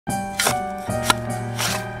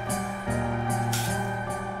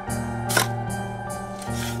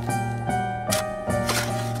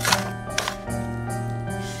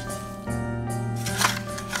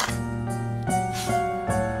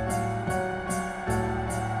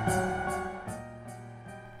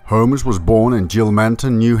Holmes was born in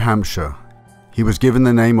Gilmanton, New Hampshire. He was given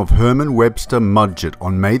the name of Herman Webster Mudgett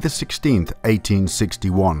on May 16,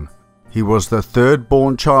 1861. He was the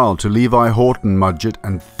third-born child to Levi Horton Mudgett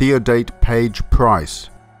and Theodate Page Price.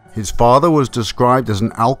 His father was described as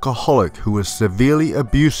an alcoholic who was severely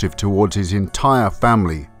abusive towards his entire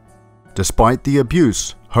family. Despite the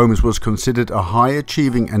abuse, Holmes was considered a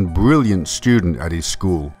high-achieving and brilliant student at his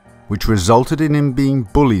school, which resulted in him being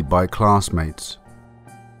bullied by classmates.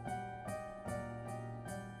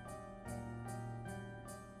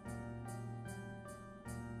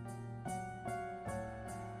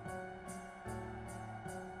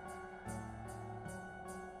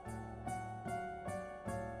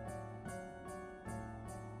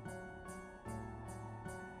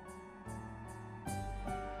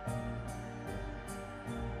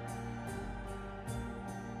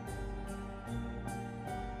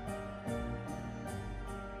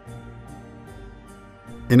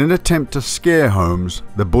 In an attempt to scare Holmes,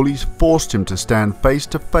 the bullies forced him to stand face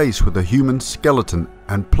to face with a human skeleton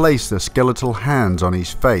and place their skeletal hands on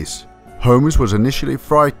his face. Holmes was initially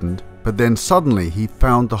frightened, but then suddenly he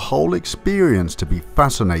found the whole experience to be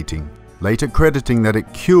fascinating, later crediting that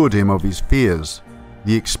it cured him of his fears.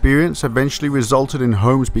 The experience eventually resulted in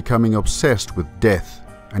Holmes becoming obsessed with death,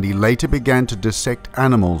 and he later began to dissect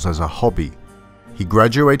animals as a hobby. He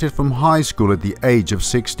graduated from high school at the age of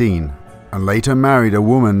 16. And later married a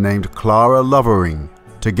woman named Clara Lovering.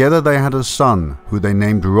 Together they had a son, who they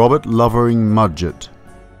named Robert Lovering Mudgett.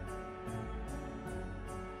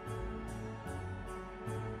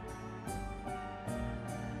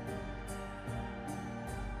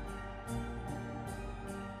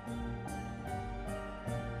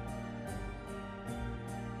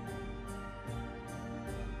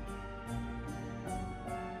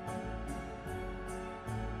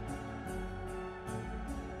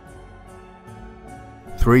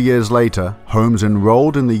 Three years later, Holmes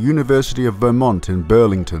enrolled in the University of Vermont in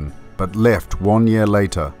Burlington, but left 1 year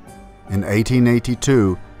later. In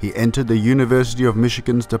 1882, he entered the University of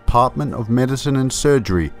Michigan's Department of Medicine and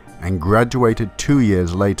Surgery and graduated 2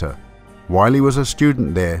 years later. While he was a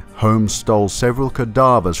student there, Holmes stole several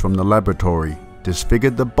cadavers from the laboratory,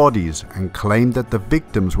 disfigured the bodies, and claimed that the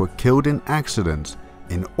victims were killed in accidents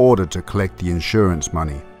in order to collect the insurance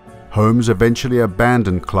money. Holmes eventually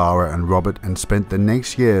abandoned Clara and Robert and spent the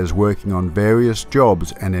next years working on various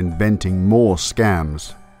jobs and inventing more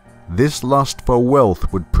scams. This lust for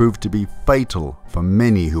wealth would prove to be fatal for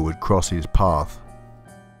many who would cross his path.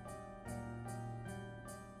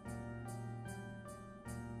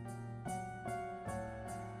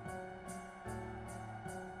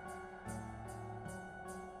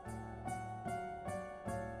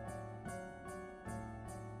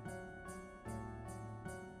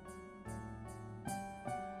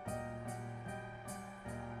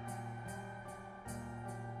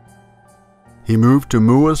 He moved to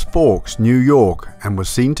Moores Forks, New York, and was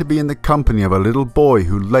seen to be in the company of a little boy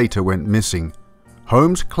who later went missing.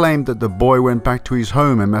 Holmes claimed that the boy went back to his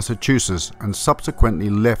home in Massachusetts and subsequently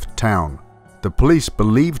left town. The police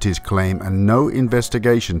believed his claim and no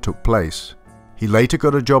investigation took place. He later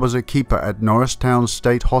got a job as a keeper at Norristown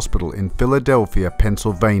State Hospital in Philadelphia,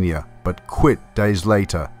 Pennsylvania, but quit days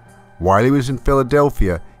later. While he was in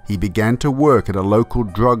Philadelphia, he began to work at a local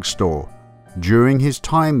drugstore. During his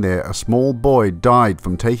time there, a small boy died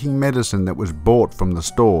from taking medicine that was bought from the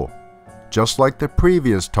store. Just like the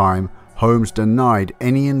previous time, Holmes denied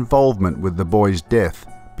any involvement with the boy's death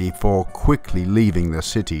before quickly leaving the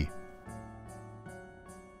city.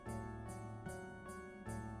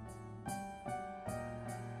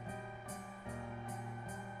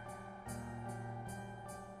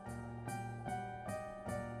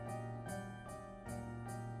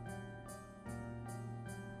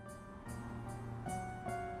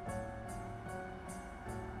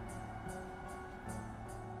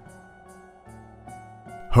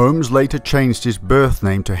 Holmes later changed his birth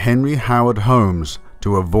name to Henry Howard Holmes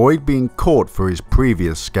to avoid being caught for his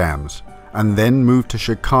previous scams, and then moved to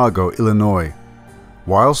Chicago, Illinois.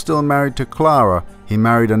 While still married to Clara, he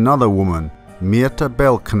married another woman, Myrta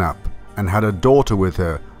Belknap, and had a daughter with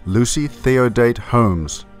her, Lucy Theodate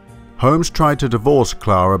Holmes. Holmes tried to divorce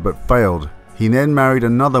Clara but failed. He then married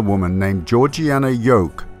another woman named Georgiana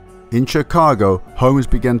Yoke. In Chicago, Holmes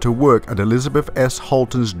began to work at Elizabeth S.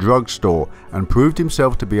 Holton's drugstore and proved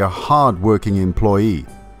himself to be a hard-working employee.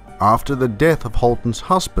 After the death of Holton's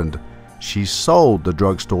husband, she sold the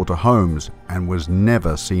drugstore to Holmes and was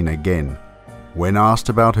never seen again. When asked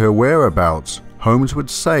about her whereabouts, Holmes would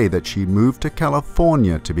say that she moved to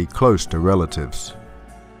California to be close to relatives.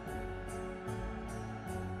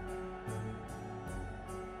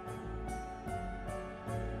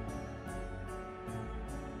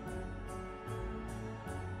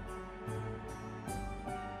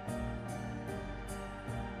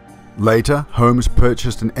 Later, Holmes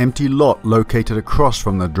purchased an empty lot located across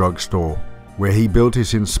from the drugstore, where he built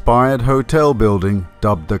his inspired hotel building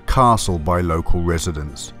dubbed the Castle by local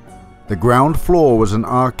residents. The ground floor was an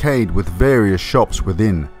arcade with various shops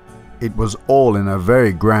within. It was all in a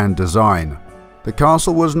very grand design. The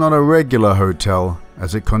castle was not a regular hotel,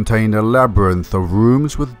 as it contained a labyrinth of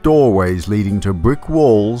rooms with doorways leading to brick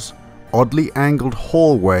walls, oddly angled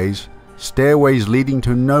hallways, stairways leading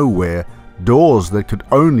to nowhere, doors that could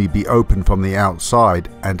only be opened from the outside,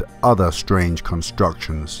 and other strange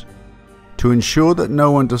constructions. To ensure that no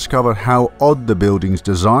one discovered how odd the building's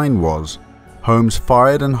design was, Holmes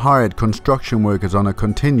fired and hired construction workers on a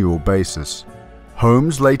continual basis.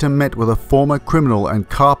 Holmes later met with a former criminal and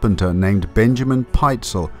carpenter named Benjamin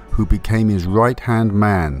Peitzel, who became his right-hand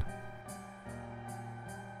man.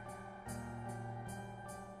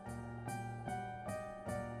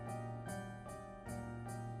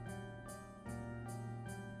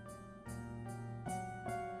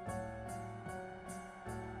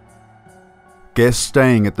 Guests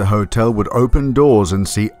staying at the hotel would open doors and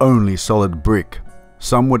see only solid brick.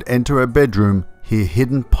 Some would enter a bedroom, hear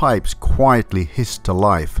hidden pipes quietly hiss to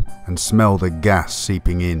life, and smell the gas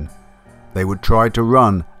seeping in. They would try to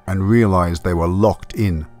run and realize they were locked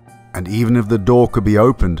in. And even if the door could be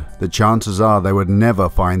opened, the chances are they would never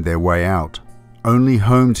find their way out. Only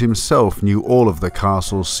Holmes himself knew all of the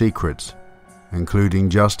castle's secrets, including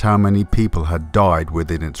just how many people had died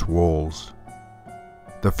within its walls.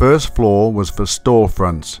 The first floor was for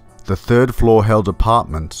storefronts, the third floor held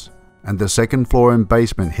apartments, and the second floor and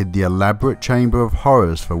basement hid the elaborate chamber of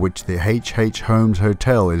horrors for which the H.H. Holmes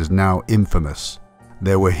Hotel is now infamous.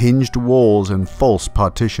 There were hinged walls and false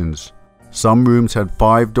partitions. Some rooms had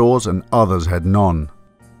 5 doors and others had none.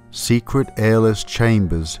 Secret airless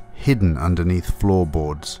chambers hidden underneath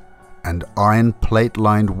floorboards, and iron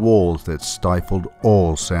plate-lined walls that stifled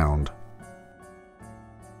all sound.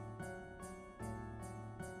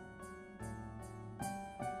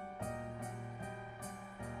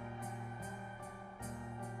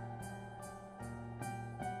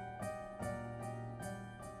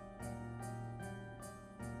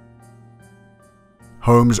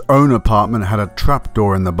 Holmes' own apartment had a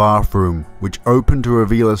trapdoor in the bathroom, which opened to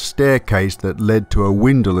reveal a staircase that led to a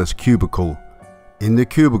windowless cubicle. In the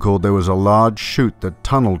cubicle there was a large chute that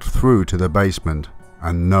tunneled through to the basement,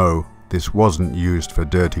 and no, this wasn't used for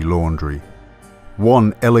dirty laundry.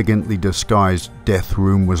 One elegantly disguised death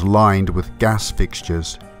room was lined with gas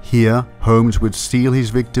fixtures. Here, Holmes would seal his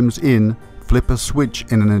victims in, flip a switch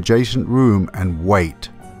in an adjacent room, and wait.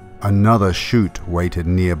 Another chute waited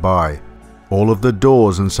nearby. All of the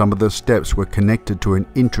doors and some of the steps were connected to an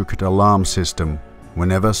intricate alarm system.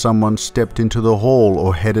 Whenever someone stepped into the hall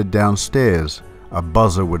or headed downstairs, a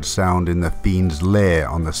buzzer would sound in the fiend's lair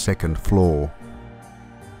on the second floor.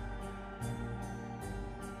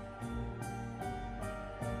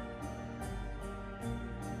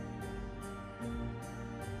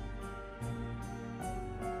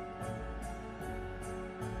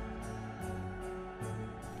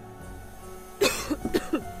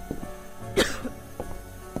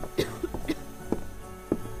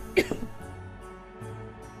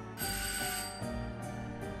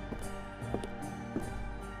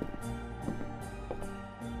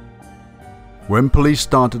 When police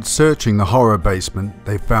started searching the horror basement,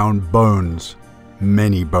 they found bones.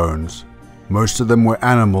 Many bones. Most of them were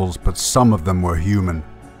animals, but some of them were human.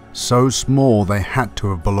 So small they had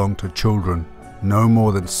to have belonged to children, no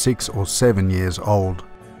more than 6 or 7 years old.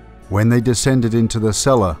 When they descended into the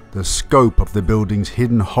cellar, the scope of the building's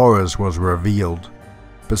hidden horrors was revealed.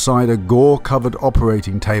 Beside a gore-covered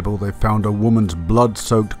operating table, they found a woman's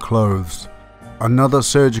blood-soaked clothes. Another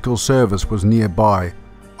surgical service was nearby,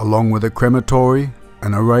 along with a crematory,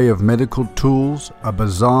 an array of medical tools, a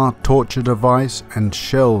bizarre torture device, and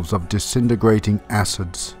shelves of disintegrating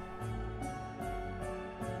acids.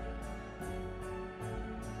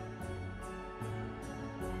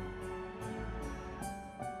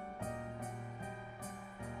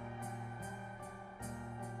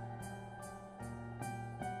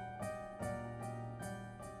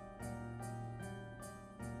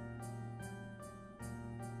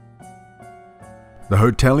 The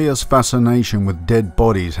hotelier's fascination with dead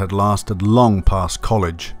bodies had lasted long past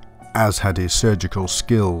college, as had his surgical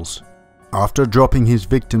skills. After dropping his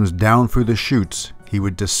victims down through the chutes, he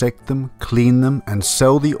would dissect them, clean them, and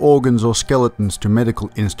sell the organs or skeletons to medical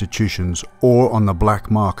institutions or on the black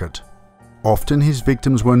market. Often his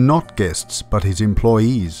victims were not guests, but his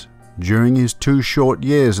employees. During his 2 short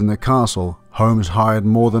years in the castle, Holmes hired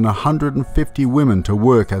more than 150 women to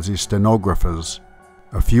work as his stenographers.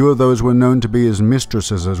 A few of those were known to be his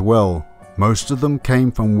mistresses as well. Most of them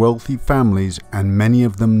came from wealthy families, and many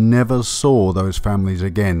of them never saw those families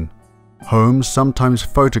again. Holmes sometimes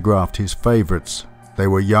photographed his favorites. They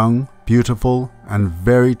were young, beautiful, and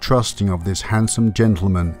very trusting of this handsome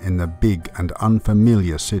gentleman in the big and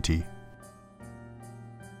unfamiliar city.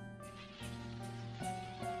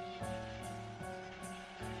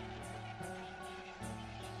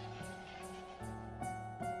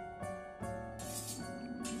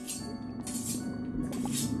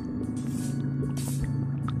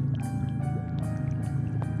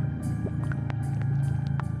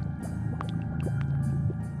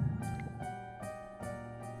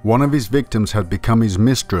 One of his victims had become his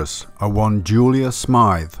mistress, a one Julia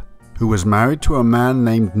Smythe, who was married to a man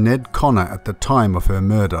named Ned Connor at the time of her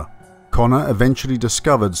murder. Connor eventually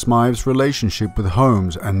discovered Smythe's relationship with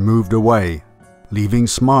Holmes and moved away, leaving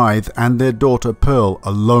Smythe and their daughter Pearl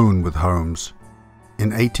alone with Holmes. In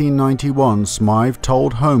 1891, Smythe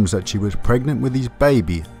told Holmes that she was pregnant with his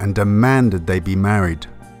baby and demanded they be married.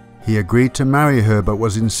 He agreed to marry her, but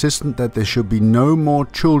was insistent that there should be no more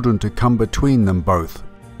children to come between them both,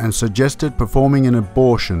 and suggested performing an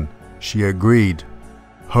abortion. She agreed.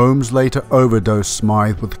 Holmes later overdosed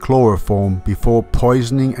Smythe with chloroform before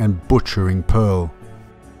poisoning and butchering Pearl.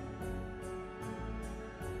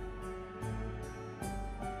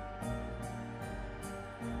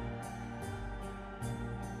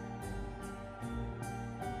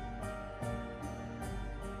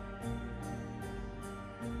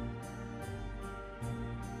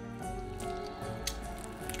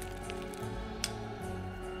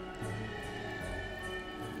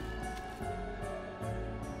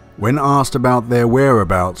 When asked about their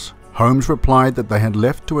whereabouts, Holmes replied that they had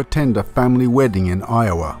left to attend a family wedding in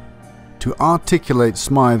Iowa. To articulate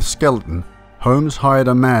Smythe's skeleton, Holmes hired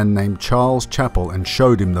a man named Charles Chappell and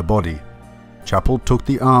showed him the body. Chappell took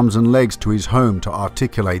the arms and legs to his home to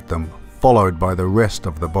articulate them, followed by the rest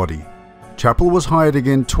of the body. Chappell was hired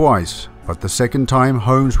again twice, but the second time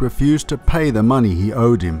Holmes refused to pay the money he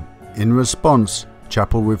owed him. In response,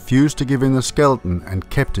 Chappell refused to give him the skeleton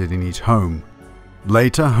and kept it in his home.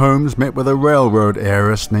 Later, Holmes met with a railroad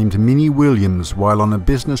heiress named Minnie Williams while on a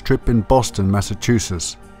business trip in Boston,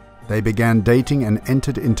 Massachusetts. They began dating and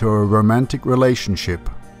entered into a romantic relationship.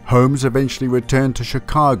 Holmes eventually returned to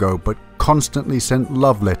Chicago but constantly sent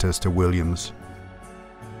love letters to Williams.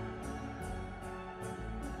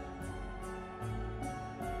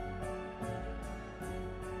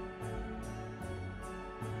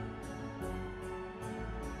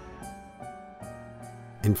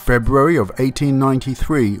 In February of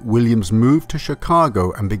 1893, Williams moved to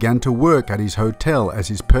Chicago and began to work at his hotel as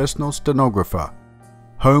his personal stenographer.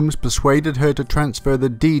 Holmes persuaded her to transfer the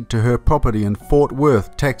deed to her property in Fort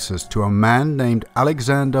Worth, Texas, to a man named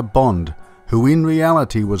Alexander Bond, who in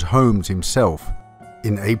reality was Holmes himself.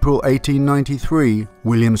 In April 1893,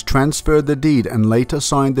 Williams transferred the deed and later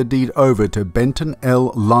signed the deed over to Benton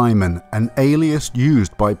L. Lyman, an alias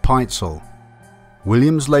used by Peitzel.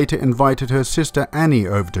 Williams later invited her sister Annie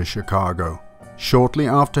over to Chicago. Shortly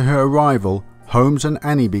after her arrival, Holmes and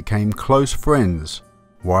Annie became close friends.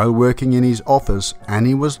 While working in his office,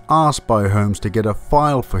 Annie was asked by Holmes to get a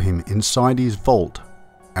file for him inside his vault.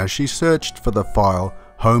 As she searched for the file,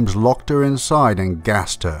 Holmes locked her inside and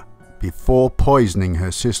gassed her, before poisoning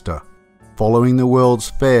her sister. Following the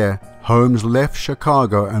World's Fair, Holmes left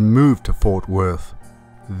Chicago and moved to Fort Worth.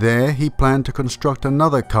 There he planned to construct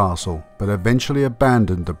another castle, but eventually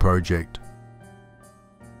abandoned the project.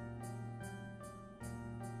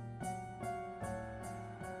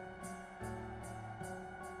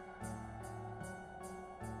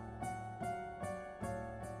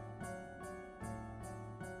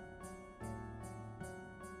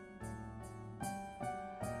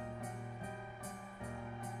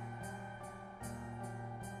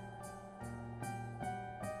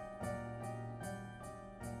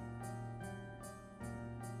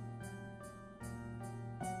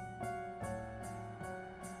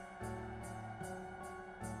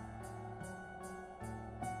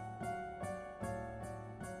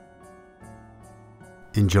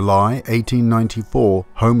 In July 1894,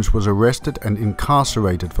 Holmes was arrested and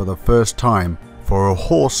incarcerated for the first time for a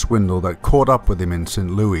horse swindle that caught up with him in St.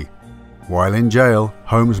 Louis. While in jail,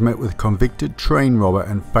 Holmes met with convicted train robber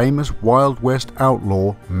and famous Wild West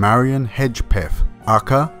outlaw Marion Hedgepeth,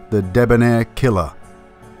 aka the Debonair Killer.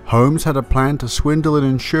 Holmes had a plan to swindle an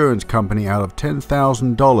insurance company out of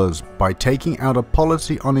 $10,000 by taking out a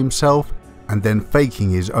policy on himself and then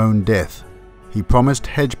faking his own death. He promised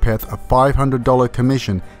Hedgepeth a $500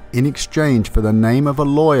 commission in exchange for the name of a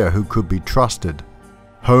lawyer who could be trusted.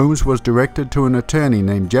 Holmes was directed to an attorney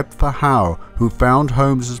named Jephthah Howe, who found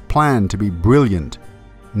Holmes's plan to be brilliant.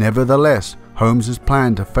 Nevertheless, Holmes's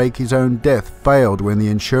plan to fake his own death failed when the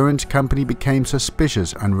insurance company became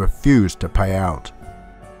suspicious and refused to pay out.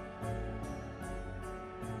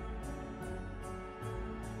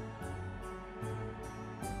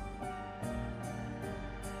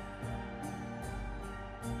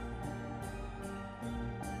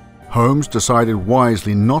 Holmes decided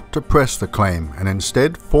wisely not to press the claim and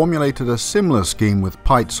instead formulated a similar scheme with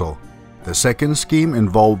Pitezel. The second scheme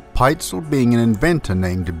involved Pitezel being an inventor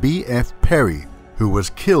named B.F. Perry, who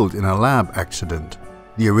was killed in a lab accident.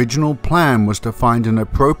 The original plan was to find an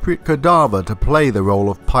appropriate cadaver to play the role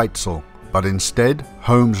of Pitezel, but instead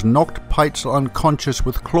Holmes knocked Pitezel unconscious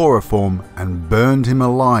with chloroform and burned him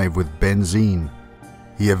alive with benzene.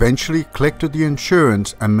 He eventually collected the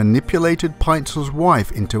insurance and manipulated Pitezel's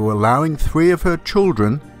wife into allowing 3 of her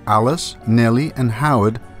children, Alice, Nellie and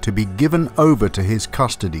Howard, to be given over to his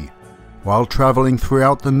custody. While traveling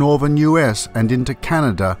throughout the northern US and into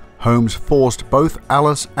Canada, Holmes forced both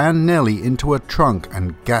Alice and Nellie into a trunk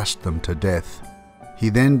and gassed them to death. He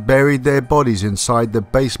then buried their bodies inside the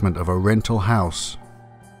basement of a rental house.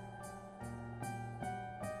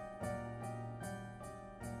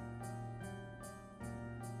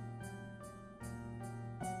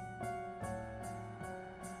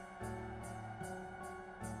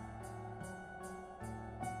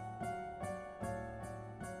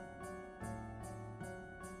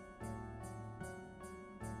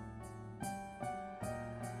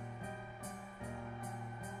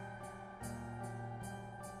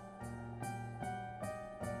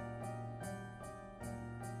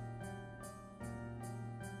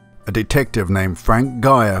 A detective named Frank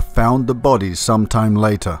Geyer found the bodies sometime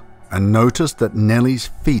later and noticed that Nellie's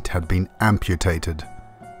feet had been amputated.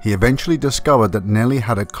 He eventually discovered that Nellie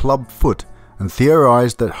had a club foot and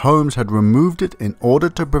theorized that Holmes had removed it in order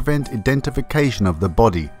to prevent identification of the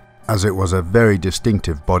body, as it was a very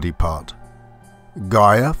distinctive body part.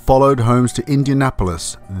 Geyer followed Holmes to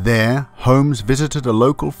Indianapolis. There, Holmes visited a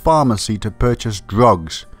local pharmacy to purchase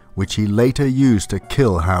drugs, which he later used to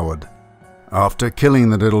kill Howard. After killing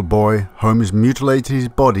the little boy, Holmes mutilated his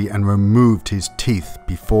body and removed his teeth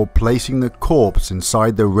before placing the corpse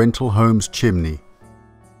inside the rental home's chimney.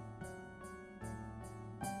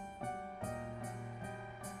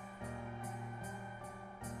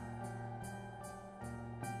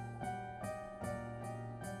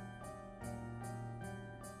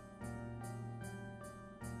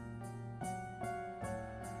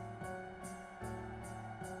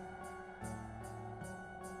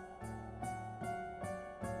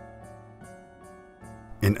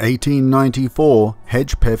 In 1894,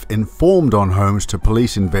 Hedgepeth informed on Holmes to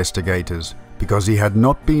police investigators because he had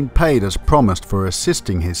not been paid as promised for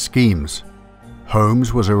assisting his schemes.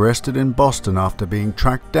 Holmes was arrested in Boston after being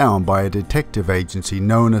tracked down by a detective agency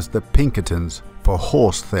known as the Pinkertons for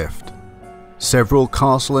horse theft. Several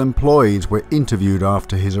castle employees were interviewed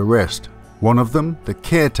after his arrest. One of them, the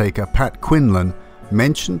caretaker Pat Quinlan,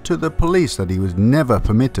 mentioned to the police that he was never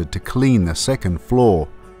permitted to clean the second floor.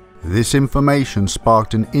 This information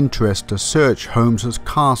sparked an interest to search Holmes's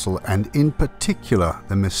castle and in particular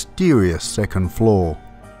the mysterious second floor.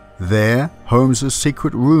 There, Holmes's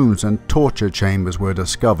secret rooms and torture chambers were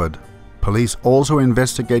discovered. Police also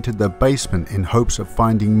investigated the basement in hopes of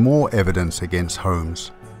finding more evidence against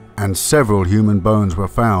Holmes, and several human bones were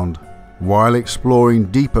found. While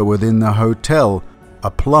exploring deeper within the hotel,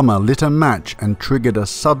 a plumber lit a match and triggered a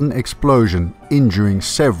sudden explosion, injuring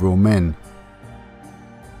several men.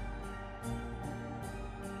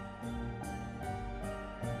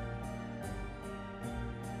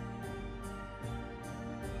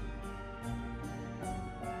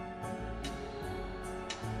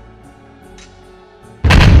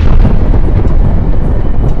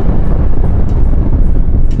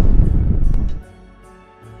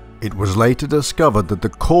 It was later discovered that the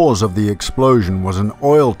cause of the explosion was an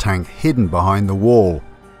oil tank hidden behind the wall.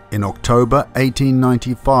 In October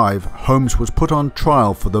 1895, Holmes was put on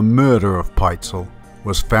trial for the murder of Pitezel,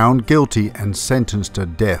 was found guilty and sentenced to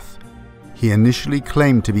death. He initially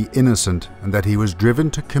claimed to be innocent and that he was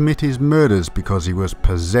driven to commit his murders because he was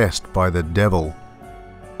possessed by the devil.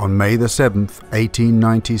 On May 7,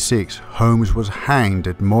 1896, Holmes was hanged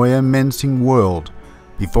at Moyer Mensing World.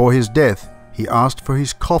 Before his death, he asked for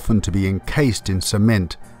his coffin to be encased in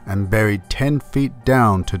cement and buried 10 feet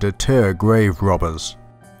down to deter grave robbers.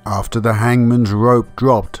 After the hangman's rope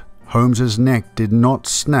dropped, Holmes's neck did not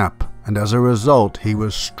snap, and as a result he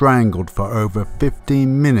was strangled for over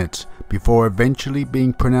 15 minutes before eventually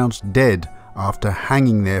being pronounced dead after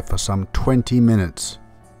hanging there for some 20 minutes.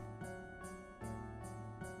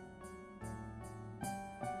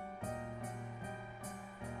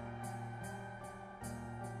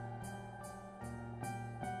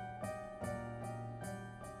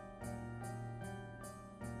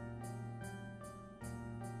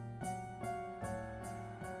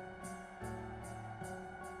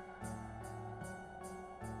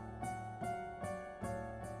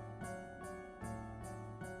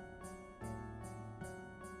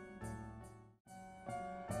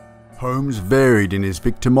 Holmes varied in his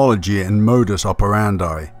victimology and modus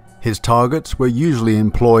operandi. His targets were usually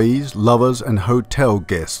employees, lovers and hotel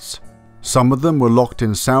guests. Some of them were locked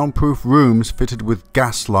in soundproof rooms fitted with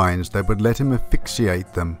gas lines that would let him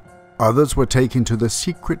asphyxiate them. Others were taken to the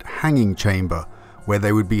secret hanging chamber, where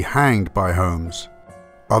they would be hanged by Holmes.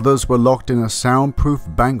 Others were locked in a soundproof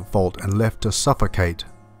bank vault and left to suffocate.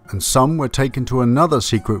 And some were taken to another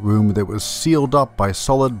secret room that was sealed up by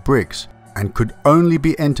solid bricks and could only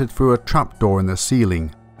be entered through a trapdoor in the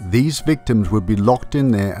ceiling. These victims would be locked in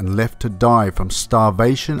there and left to die from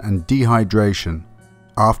starvation and dehydration.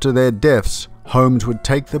 After their deaths, Holmes would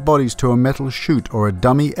take the bodies to a metal chute or a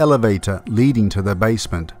dummy elevator leading to the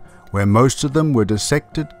basement, where most of them were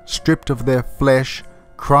dissected, stripped of their flesh,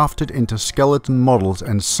 crafted into skeleton models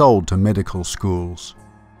and sold to medical schools.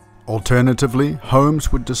 Alternatively,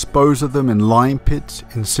 Holmes would dispose of them in lime pits,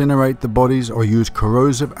 incinerate the bodies or use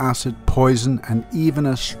corrosive acid, poison and even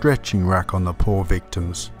a stretching rack on the poor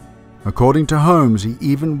victims. According to Holmes, he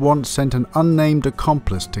even once sent an unnamed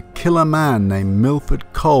accomplice to kill a man named Milford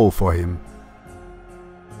Cole for him.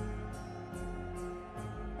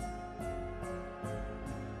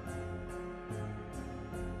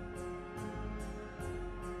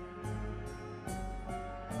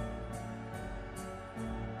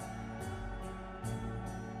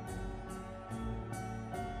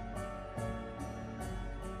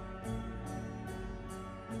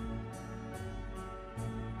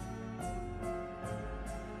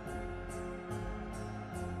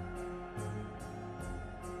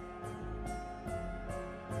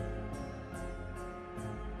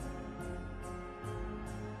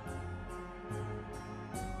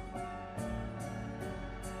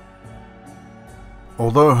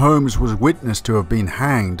 Although Holmes was witnessed to have been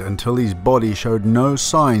hanged until his body showed no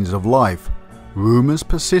signs of life, rumours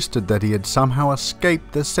persisted that he had somehow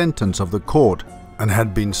escaped the sentence of the court and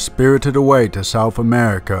had been spirited away to South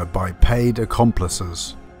America by paid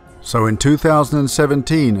accomplices. So in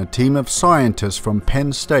 2017, a team of scientists from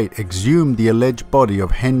Penn State exhumed the alleged body of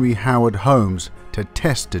Henry Howard Holmes to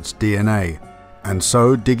test its DNA, and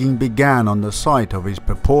so digging began on the site of his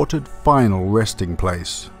purported final resting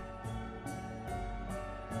place.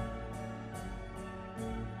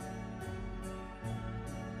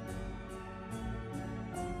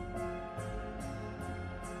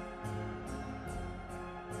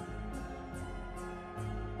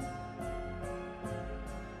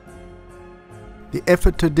 The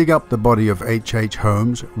effort to dig up the body of H.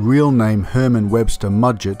 Holmes, real name Herman Webster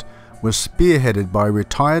Mudgett, was spearheaded by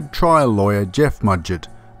retired trial lawyer Jeff Mudgett,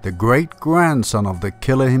 the great-grandson of the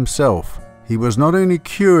killer himself. He was not only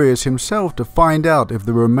curious himself to find out if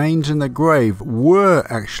the remains in the grave were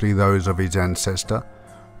actually those of his ancestor,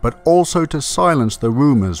 but also to silence the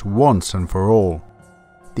rumours once and for all.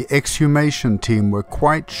 The exhumation team were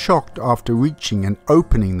quite shocked after reaching and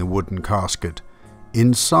opening the wooden casket.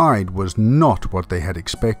 Inside was not what they had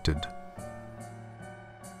expected.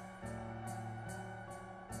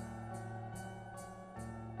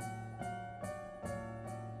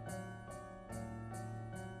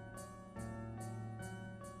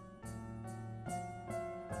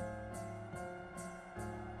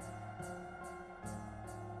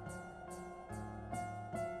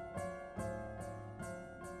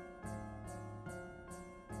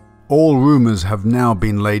 All rumours have now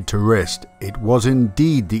been laid to rest. It was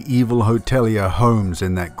indeed the evil hotelier Holmes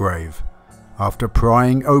in that grave. After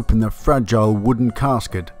prying open the fragile wooden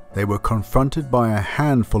casket, they were confronted by a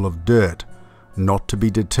handful of dirt. Not to be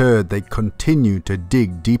deterred, they continued to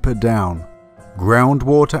dig deeper down.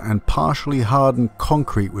 Groundwater and partially hardened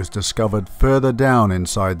concrete was discovered further down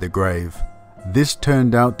inside the grave. This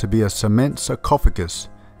turned out to be a cement sarcophagus.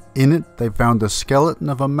 In it they found the skeleton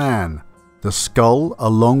of a man. The skull,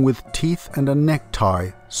 along with teeth and a necktie,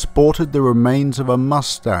 sported the remains of a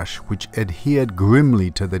mustache which adhered grimly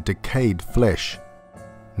to the decayed flesh.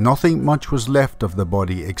 Nothing much was left of the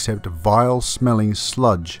body except vile-smelling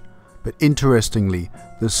sludge, but interestingly,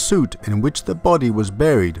 the suit in which the body was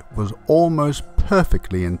buried was almost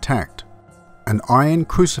perfectly intact. An iron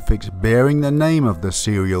crucifix bearing the name of the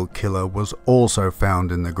serial killer was also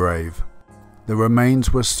found in the grave. The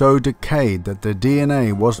remains were so decayed that the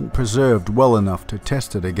DNA wasn't preserved well enough to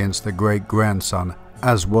test it against the great-grandson,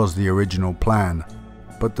 as was the original plan.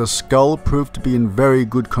 But the skull proved to be in very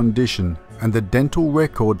good condition, and the dental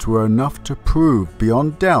records were enough to prove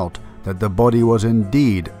beyond doubt that the body was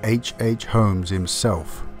indeed H. Holmes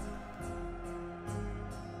himself.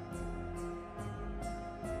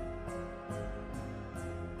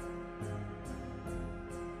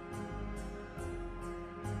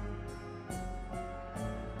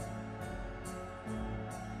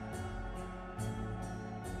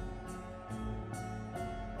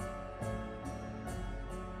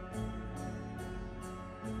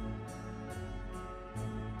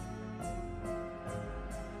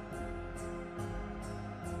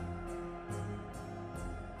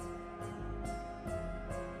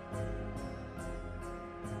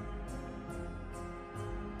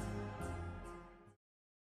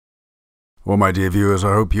 Well, my dear viewers,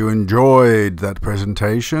 I hope you enjoyed that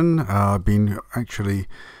presentation. I've been actually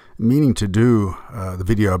meaning to do the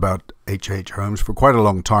video about H.H. Holmes for quite a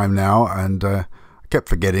long time now, and I kept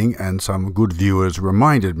forgetting, and some good viewers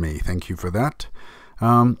reminded me. Thank you for that.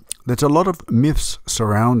 There's a lot of myths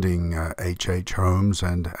surrounding H.H. Holmes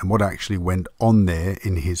and what actually went on there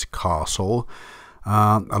in his castle.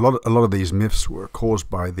 A lot of these myths were caused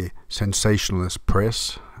by the sensationalist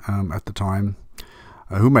press at the time,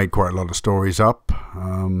 who made quite a lot of stories up.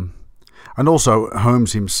 And also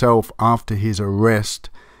Holmes himself, after his arrest,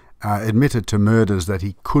 admitted to murders that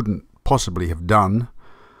he couldn't possibly have done.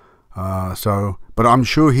 But I'm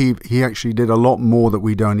sure he actually did a lot more that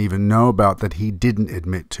we don't even know about, that he didn't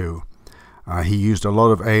admit to. He used a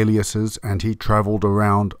lot of aliases, and he traveled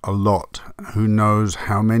around a lot. Who knows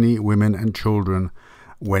how many women and children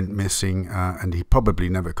went missing, and he probably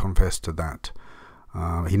never confessed to that.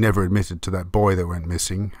 He never admitted to that boy that went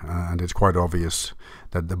missing, and it's quite obvious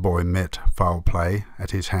that the boy met foul play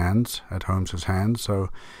at his hands, at Holmes's hands. So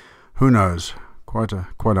who knows? Quite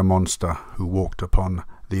a monster who walked upon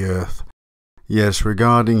the earth. Yes,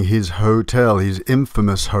 regarding his hotel, his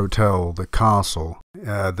infamous hotel, the castle,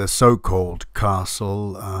 the so-called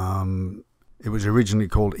castle, it was originally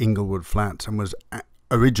called Inglewood Flats and was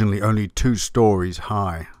originally only 2 stories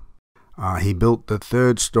high. He built the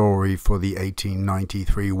 3rd story for the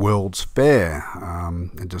 1893 World's Fair,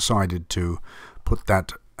 and decided to put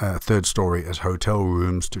that 3rd story as hotel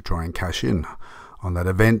rooms to try and cash in on that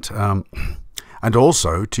event, and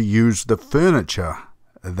also to use the furniture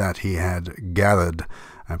that he had gathered.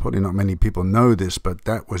 And probably not many people know this, but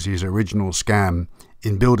that was his original scam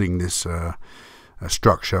in building this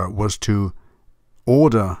structure, was to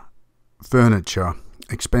order furniture,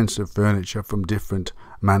 expensive furniture from different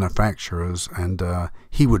manufacturers, and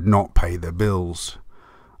he would not pay the bills.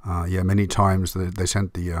 Many times they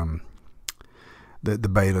sent the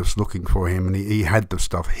bailiffs looking for him, and he had the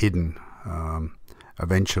stuff hidden.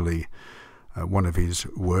 Eventually, one of his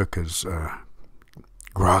workers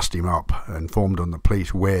grassed him up, informed on the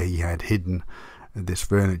police where he had hidden this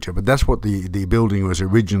furniture. But that's what the building was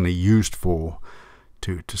originally used for,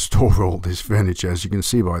 to store all this furniture, as you can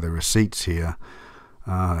see by the receipts here.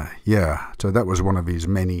 So that was one of his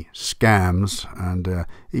many scams, and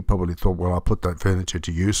he probably thought, well, I'll put that furniture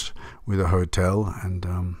to use with a hotel, and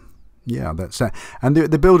that's that. And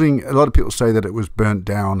the building, a lot of people say that it was burnt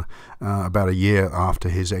down about a year after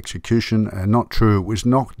his execution. Not true. It was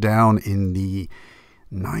knocked down in the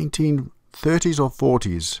 1930s or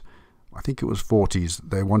 40s. I think it was 40s.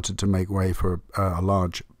 They wanted to make way for a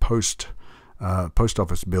large post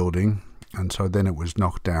office building, and so then it was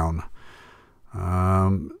knocked down.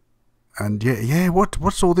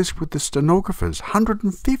 What's all this with the stenographers?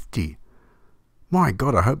 150. My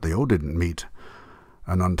God, I hope they all didn't meet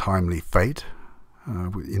an untimely fate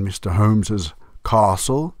in Mr. Holmes's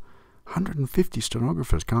castle. 150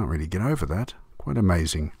 stenographers, can't really get over that. Quite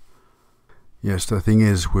amazing. Yes, the thing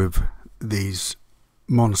is with these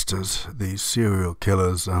monsters, these serial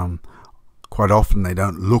killers, quite often they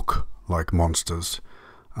don't look like monsters,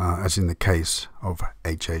 as in the case of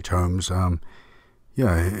H.H. Holmes.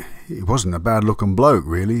 He wasn't a bad-looking bloke,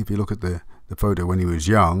 really. If you look at the photo when he was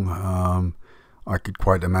young, I could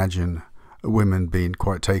quite imagine women being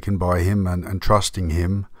quite taken by him and trusting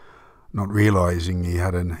him, not realizing he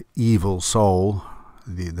had an evil soul,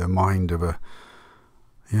 the mind of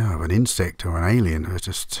an insect or an alien. It was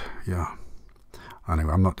just,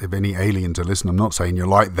 Anyway, I'm not. If any aliens are listening, I'm not saying you're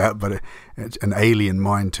like that, but it's an alien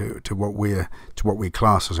mind to what we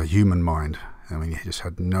class as a human mind. I mean, he just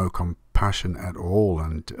had no compassion at all,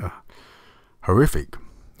 and horrific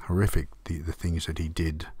the things that he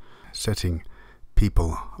did, setting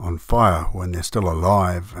people on fire when they're still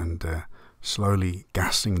alive, and slowly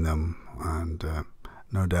gassing them, and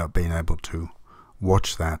no doubt being able to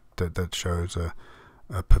watch that shows a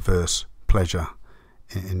perverse pleasure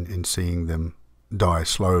in seeing them die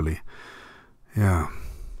slowly. And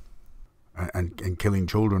killing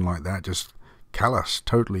children like that, just callous,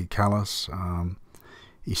 totally callous.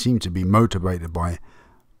 He seemed to be motivated by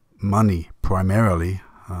money primarily,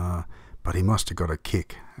 but he must have got a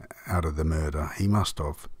kick out of the murder. He must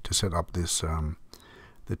have, to set up this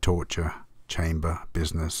the torture chamber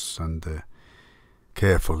business, and the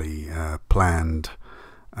carefully planned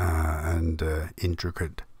and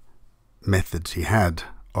intricate methods he had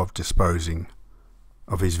of disposing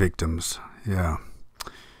of his victims.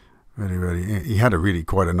 Really, he had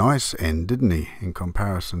quite a nice end, didn't he, in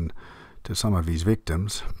comparison to some of his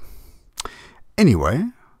victims.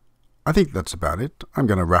 Anyway, I think that's about it. I'm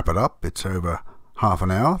going to wrap it up. It's over half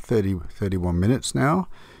an hour, 31 minutes now.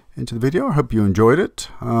 into the video. I hope you enjoyed it.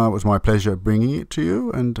 It was my pleasure bringing it to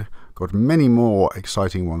you, and got many more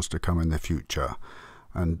exciting ones to come in the future.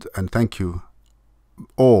 And thank you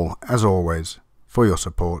all, as always, for your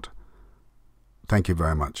support. Thank you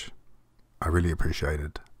very much. I really appreciate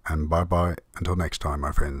it. And bye-bye until next time,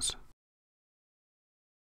 my friends.